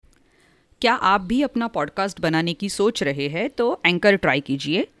क्या आप भी अपना पॉडकास्ट बनाने की सोच रहे हैं तो एंकर ट्राई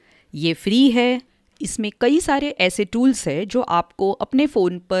कीजिए। ये फ्री है। इसमें कई सारे ऐसे टूल्स हैं जो आपको अपने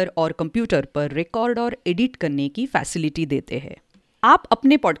फ़ोन पर और कंप्यूटर पर रिकॉर्ड और एडिट करने की फैसिलिटी देते हैं। आप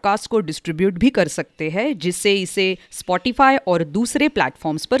अपने पॉडकास्ट को डिस्ट्रीब्यूट भी कर सकते हैं जिससे इसे स्पॉटिफाई और दूसरे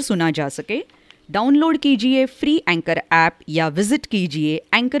प्लेटफॉर्म्स पर सुना जा सके। डाउनलोड कीजिए फ्री एंकर ऐप या विजिट कीजिए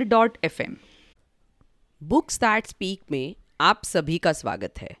anchor.fm। बुक्स दैट स्पीक में आप सभी का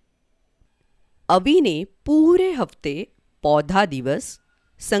स्वागत है। अभी ने पूरे हफ्ते पौधा दिवस,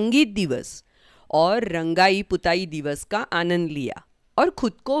 संगीत दिवस और रंगाई पुताई दिवस का आनंद लिया और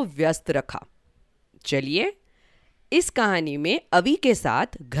खुद को व्यस्त रखा। चलिए इस कहानी में अभी के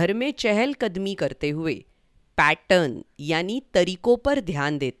साथ घर में चहलकदमी करते हुए पैटर्न यानी तरीकों पर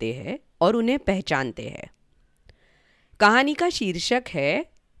ध्यान देते हैं और उन्हें पहचानते हैं। कहानी का शीर्षक है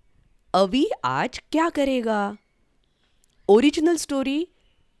अभी आज क्या करेगा। Original story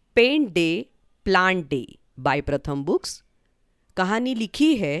paint day plant day by Pratham books. कहानी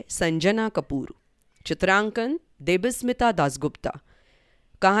लिखी है संजना कपूर। चित्रांकन देबस्मिता दासगुप्ता।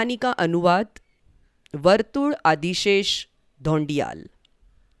 कहानी का अनुवाद वर्तुल आदिशेष धोंडियाल।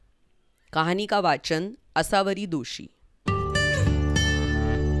 कहानी का वाचन असावरी दोषी।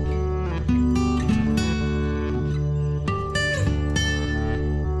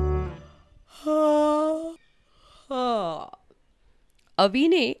 अवी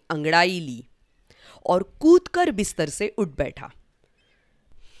ने अंगड़ाई ली और कूदकर बिस्तर से उठ बैठा।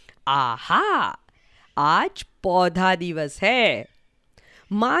 आहा, आज पौधा दिवस है।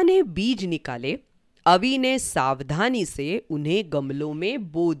 माँ ने बीज निकाले। अवी ने सावधानी से उन्हें गमलों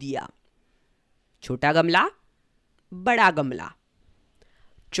में बो दिया। छोटा गमला, बड़ा गमला,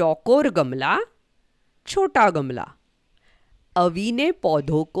 चौकोर गमला, छोटा गमला। अवी ने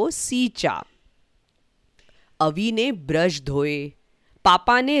पौधों को सींचा। अवी ने ब्रश धोए।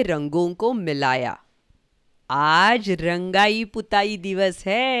 पापा ने रंगों को मिलाया। आज रंगाई पुताई दिवस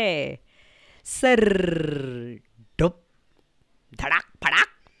है। सर डुप, धड़ाक फड़ाक,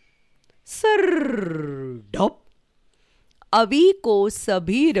 सर डुप। अवी को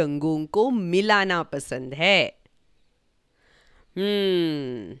सभी रंगों को मिलाना पसंद है।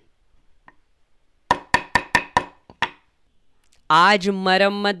 आज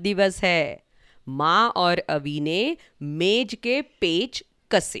मरम्मत दिवस है। माँ और अवी ने मेज के पेच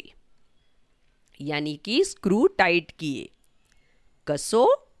कसे यानी कि स्क्रू टाइट किए। कसो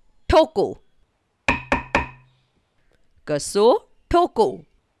ठोको, कसो ठोको।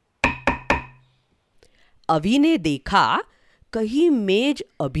 अवी ने देखा कहीं मेज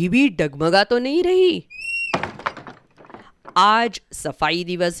अभी भी डगमगा तो नहीं रही। आज सफाई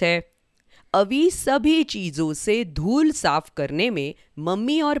दिवस है। अवी सभी चीजों से धूल साफ करने में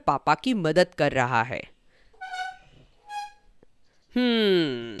मम्मी और पापा की मदद कर रहा है।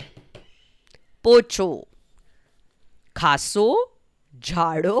 पोछो, खासो,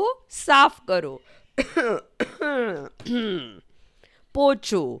 झाड़ो, साफ करो।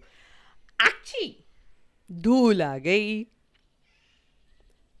 पोछो, आची, धूल आ गई।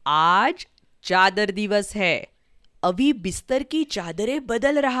 आज चादर दिवस है। अभी बिस्तर की चादरें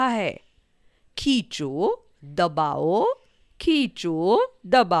बदल रहा है। खींचो दबाओ, खींचो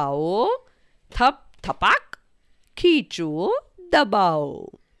दबाओ, थप थपाक, खींचो दबाओ।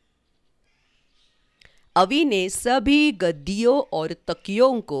 अवी ने सभी गद्दियों और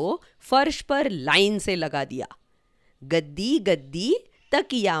तकियों को फर्श पर लाइन से लगा दिया। गद्दी गद्दी,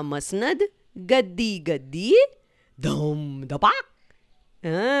 तकिया मसनद, गद्दी गद्दी, धूम धपाक।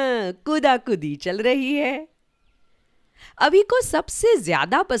 कूदा कूदी चल रही है। अभी को सबसे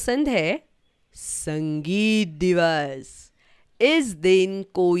ज्यादा पसंद है संगीत दिवस। इस दिन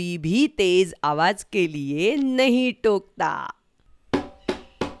कोई भी तेज आवाज के लिए नहीं टोकता।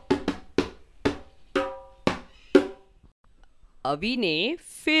 अवी ने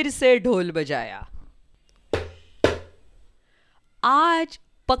फिर से ढोल बजाया। आज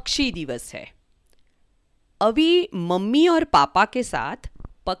पक्षी दिवस है। अवी मम्मी और पापा के साथ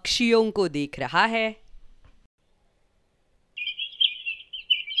पक्षियों को देख रहा है।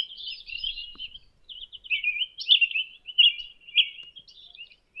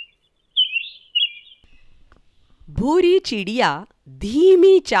 भूरी चिड़िया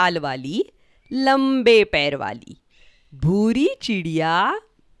धीमी चाल वाली, लंबे पैर वाली। भूरी चिड़िया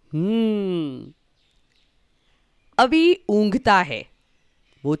अभी ऊँघता है।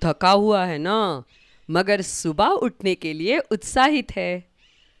 वो थका हुआ है ना, मगर सुबह उठने के लिए उत्साहित है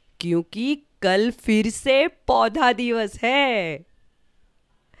क्योंकि कल फिर से पौधा दिवस है।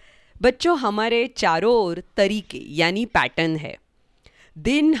 बच्चों, हमारे चारों ओर तरीके यानी पैटर्न है।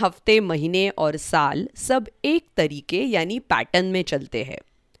 दिन, हफ्ते, महीने और साल सब एक तरीके यानी पैटर्न में चलते हैं।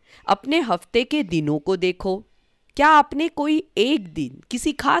 अपने हफ्ते के दिनों को देखो। क्या आपने कोई एक दिन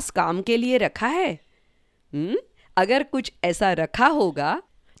किसी खास काम के लिए रखा है? अगर कुछ ऐसा रखा होगा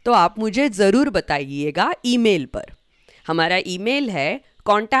तो आप मुझे ज़रूर बताइएगा ईमेल पर। हमारा ईमेल है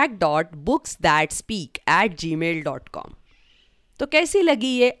contact.booksthatspeak@gmail.com। तो कैसी लगी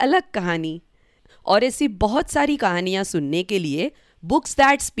ये अलग कहानी? और ऐसी बहुत सारी कहानियाँ सुनने के लिए बुक्स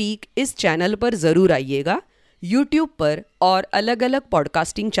दैट स्पीक इस चैनल पर ज़रूर आइएगा, यूट्यूब पर और अलग अलग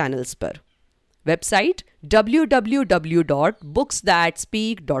पॉडकास्टिंग चैनल्स पर। Website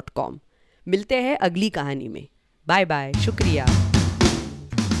www.booksthatspeak.com। मिलते हैं अगली कहानी में। बाय बाय, शुक्रिया।